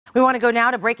We want to go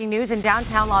now to breaking news in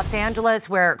downtown Los Angeles,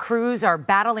 where crews are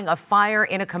battling a fire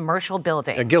in a commercial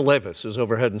building. And Gil Levis is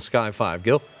overhead in Sky 5.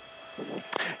 Gil?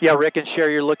 Yeah, Rick and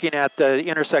Sherry, you're looking at the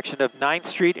intersection of 9th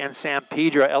Street and San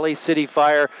Pedro. LA City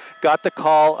Fire got the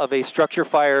call of a structure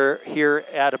fire here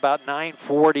at about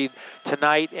 9:40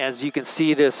 tonight. As you can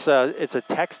see, it's a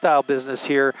textile business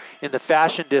here in the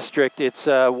Fashion District. It's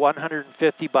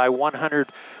 150 by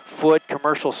 100-foot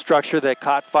commercial structure that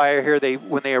caught fire here.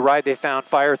 When they arrived, they found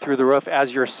fire through the roof,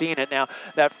 as you're seeing it now.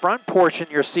 That front portion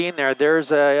you're seeing there,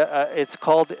 it's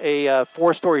called a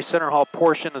 4-story center hall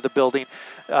portion of the building.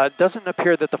 Doesn't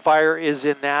appear that the fire is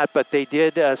in that, but they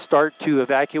did start to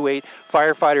evacuate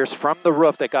firefighters from the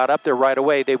roof that got up there right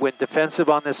away. They went defensive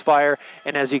on this fire,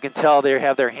 and as you can tell, they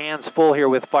have their hands full here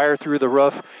with fire through the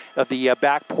roof of the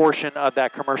back portion of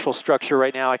that commercial structure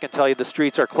right now. I can tell you the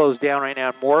streets are closed down right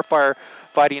now. More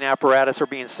firefighting apparatus are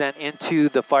being sent into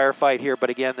the firefight here, but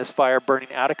again, this fire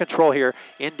burning out of control here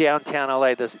in downtown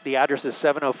LA. The address is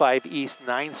 705 East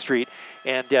 9th Street,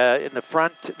 and in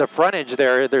the frontage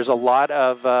there's a lot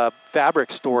of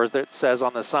fabric stores that says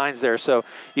on the signs there, so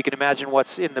you can imagine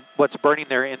what's burning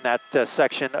there in that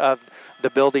section of the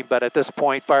building. But at this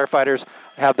point, firefighters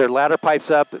have their ladder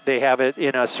pipes up. They have it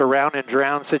in a surround and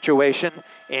drown situation,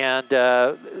 and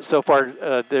so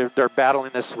far they're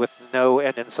battling this with no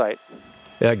end in sight.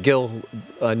 Yeah, Gil,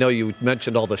 I know you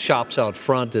mentioned all the shops out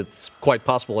front. It's quite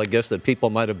possible, I guess, that people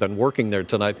might have been working there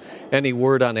tonight. Any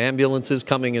word on ambulances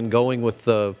coming and going with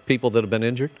people that have been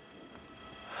injured?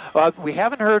 We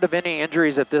haven't heard of any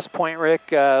injuries at this point,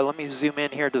 Rick. Let me zoom in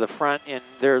here to the front, and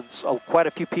there's quite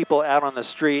a few people out on the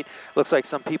street. Looks like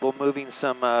some people moving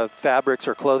some fabrics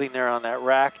or clothing there on that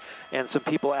rack, and some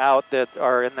people out that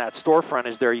are in that store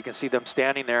frontage there. You can see them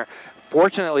standing there.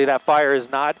 Fortunately, that fire is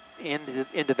not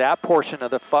into that portion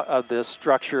of the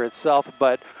structure itself,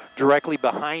 but directly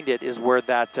behind it is where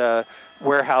that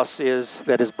warehouse is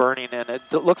that is burning, and it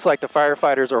looks like the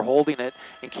firefighters are holding it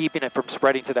and keeping it from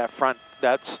spreading to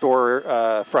that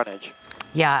store frontage.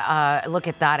 Yeah, look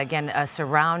at that. Again, a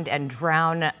surround and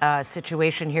drown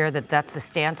situation here. That's the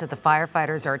stance that the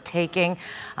firefighters are taking.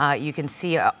 You can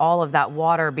see all of that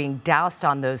water being doused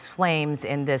on those flames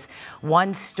in this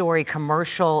 1-story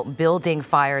commercial building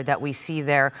fire that we see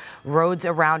there. Roads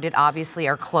around it obviously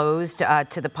are closed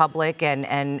to the public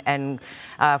and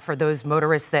for those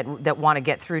motorists that want to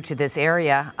get through to this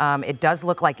area. It does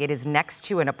look like it is next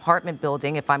to an apartment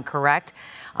building, if I'm correct.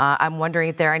 I'm wondering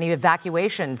if there are any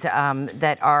evacuations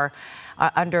that are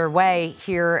underway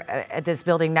here at this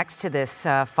building next to this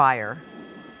fire.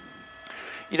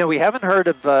 You know, we haven't heard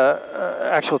of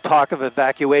actual talk of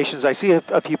evacuations. I see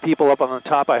a few people up on the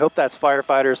top. I hope that's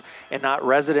firefighters and not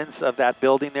residents of that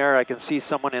building there. I can see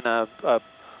someone in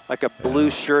like a blue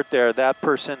shirt there. That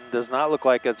person does not look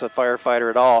like it's a firefighter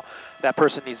at all. That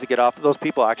person needs to get off. Those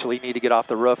people actually need to get off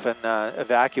the roof and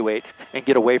evacuate and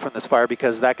get away from this fire,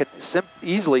 because that could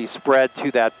easily spread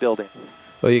to that building.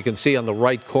 Well, you can see on the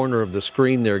right corner of the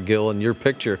screen there, Gil, in your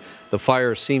picture, the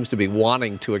fire seems to be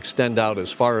wanting to extend out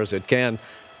as far as it can.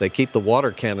 They keep the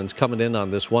water cannons coming in on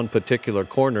this one particular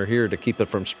corner here to keep it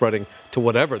from spreading to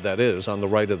whatever that is on the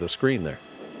right of the screen there.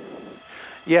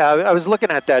 Yeah, I was looking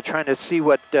at that, trying to see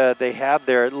what they have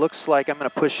there. It looks like, I'm going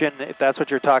to push in, if that's what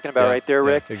you're talking about right there,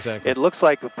 Rick. Yeah, exactly. It looks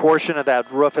like a portion of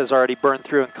that roof has already burned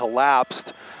through and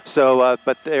collapsed. So,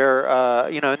 but they're,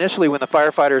 initially when the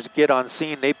firefighters get on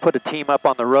scene, they put a team up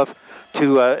on the roof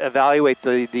to evaluate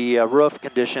the roof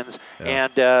conditions,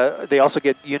 and they also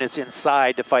get units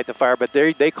inside to fight the fire. But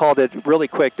they called it really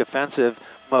quick defensive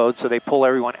mode, so they pull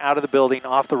everyone out of the building,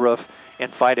 off the roof,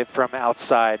 and fight it from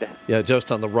outside. Yeah,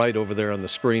 just on the right over there on the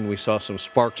screen, we saw some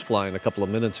sparks flying a couple of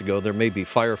minutes ago. There may be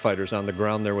firefighters on the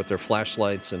ground there with their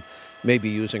flashlights and maybe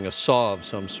using a saw of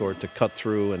some sort to cut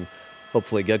through and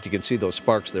hopefully you can see those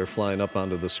sparks there flying up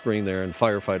onto the screen there, and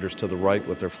firefighters to the right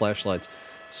with their flashlights.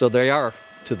 So they are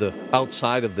to the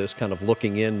outside of this, kind of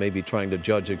looking in, maybe trying to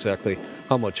judge exactly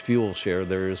how much fuel share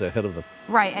there is ahead of them.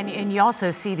 Right, and you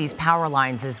also see these power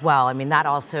lines as well. I mean, that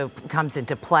also comes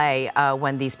into play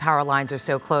when these power lines are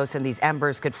so close, and these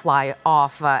embers could fly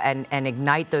off and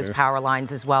ignite those power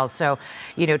lines as well. So,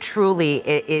 truly,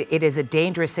 it is a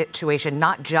dangerous situation,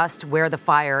 not just where the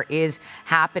fire is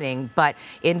happening, but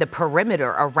in the perimeter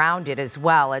around it as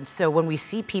well. And so when we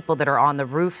see people that are on the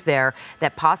roof there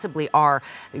that possibly are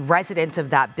residents of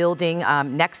that building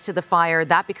next to the fire,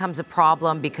 that becomes a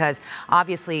problem, because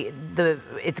obviously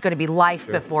it's going to be light life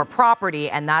before property,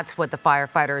 and that's what the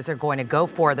firefighters are going to go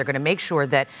for. They're going to make sure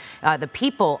that the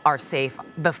people are safe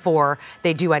before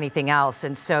they do anything else.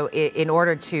 And so in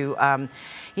order to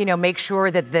make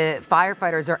sure that the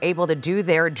firefighters are able to do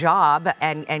their job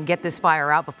and get this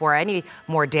fire out before any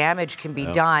more damage can be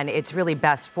done, it's really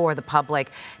best for the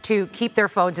public to keep their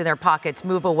phones in their pockets,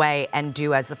 move away, and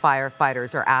do as the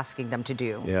firefighters are asking them to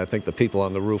do. Yeah, I think the people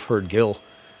on the roof heard Gil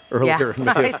earlier.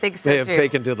 Yeah, I think so may have too.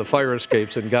 taken to the fire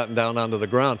escapes and gotten down onto the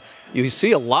ground. You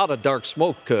see a lot of dark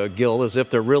smoke, Gil, as if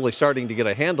they're really starting to get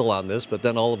a handle on this, but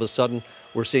then all of a sudden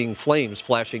we're seeing flames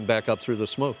flashing back up through the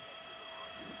smoke.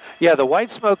 Yeah, the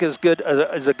white smoke is good,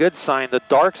 is a good sign. The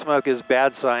dark smoke is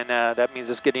bad sign. That means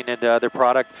it's getting into other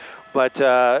product. But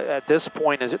at this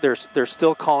point, they're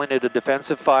still calling it a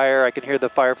defensive fire. I can hear the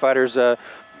firefighters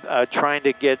trying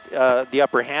to get the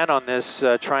upper hand on this,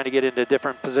 trying to get into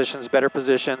different positions, better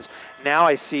positions. Now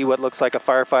I see what looks like a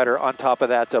firefighter on top of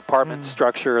that apartment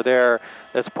structure there.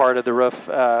 That's part of the roof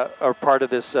or part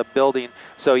of this building.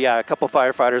 So yeah, a couple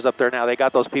firefighters up there now. They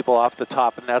got those people off the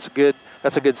top, and that's good.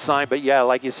 That's a good sign. But yeah,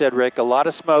 like you said, Rick, a lot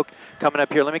of smoke coming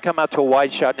up here. Let me come out to a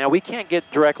wide shot. Now, we can't get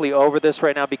directly over this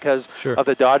right now because of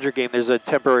the Dodger game. There's a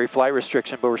temporary flight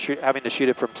restriction, but we're having to shoot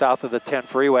it from south of the 10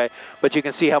 freeway. But you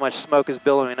can see how much smoke is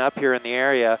billowing up here in the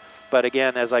area. But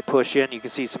again, as I push in, you can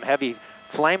see some heavy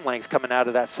flame lengths coming out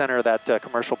of that center of that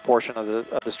commercial portion of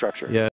the structure. Yeah.